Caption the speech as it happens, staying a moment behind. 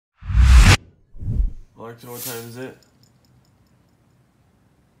Alexa, what time is it?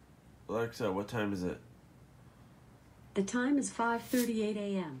 Alexa, what time is it? The time is 5:38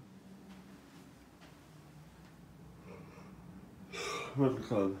 a.m. Run the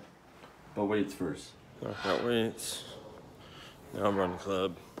club. But weights first. Knockout weights. Now I'm running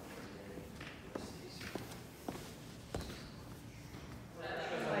club.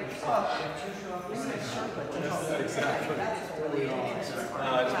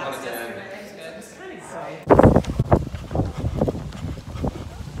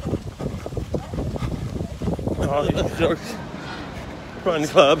 All these jokes. Run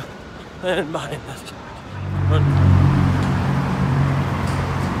club and behind this. Run.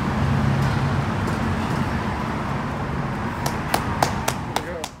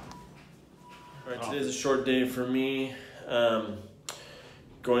 Today's a short day for me.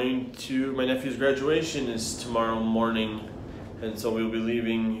 Going to my nephew's graduation is tomorrow morning, and so we'll be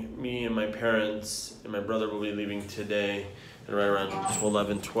leaving, me and my parents and my brother will be leaving today at right around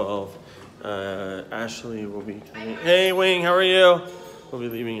 12. Ashley will be coming. Hey Wing, how are you? We'll be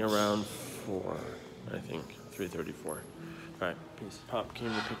leaving around 4, I think, 3:34. All right, peace. Pop came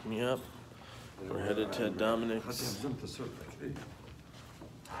to pick me up. We're headed to Dominic's.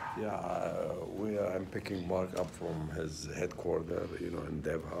 Yeah, I'm picking Mark up from his headquarters, in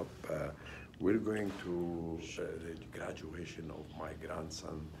DevHub. We're going to the graduation of my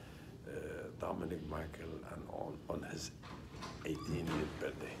grandson, Dominic Michael, and on his 18th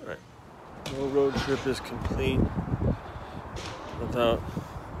birthday. All right. No road trip is complete without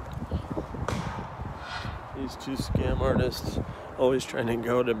these two scam artists always trying to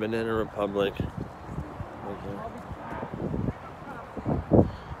go to Banana Republic.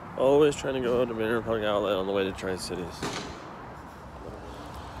 Always trying to go to Banana Republic Outlet on the way to Tri-Cities.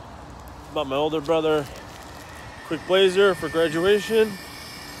 Bought my older brother quick blazer for graduation.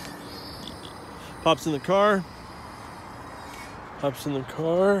 Pops in the car.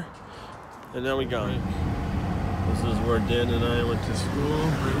 And now we going. This is where Dan and I went to school,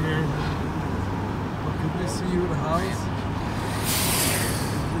 right here. Can we see your house?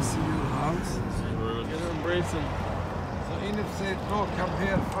 Can we see your house? We're gonna embrace him. So Enid said, no, come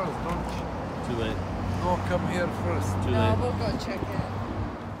here first, don't you? Too late. No, come here first. Too No, late. we'll go check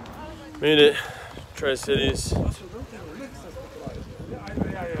it. Made it. Tri-Cities.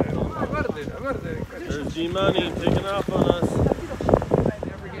 There's G-Money taking off on us.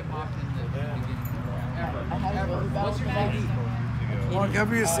 Mark,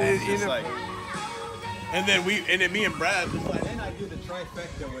 have you seen Enid? And then me and Brad. And then I do the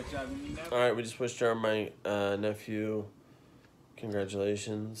trifecta, which I've never. All right, we just wished my nephew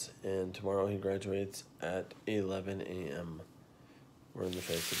congratulations, and tomorrow he graduates at 11 a.m. We're in the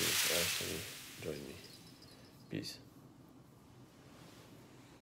Tri-Cities. Ashley, join me. Peace.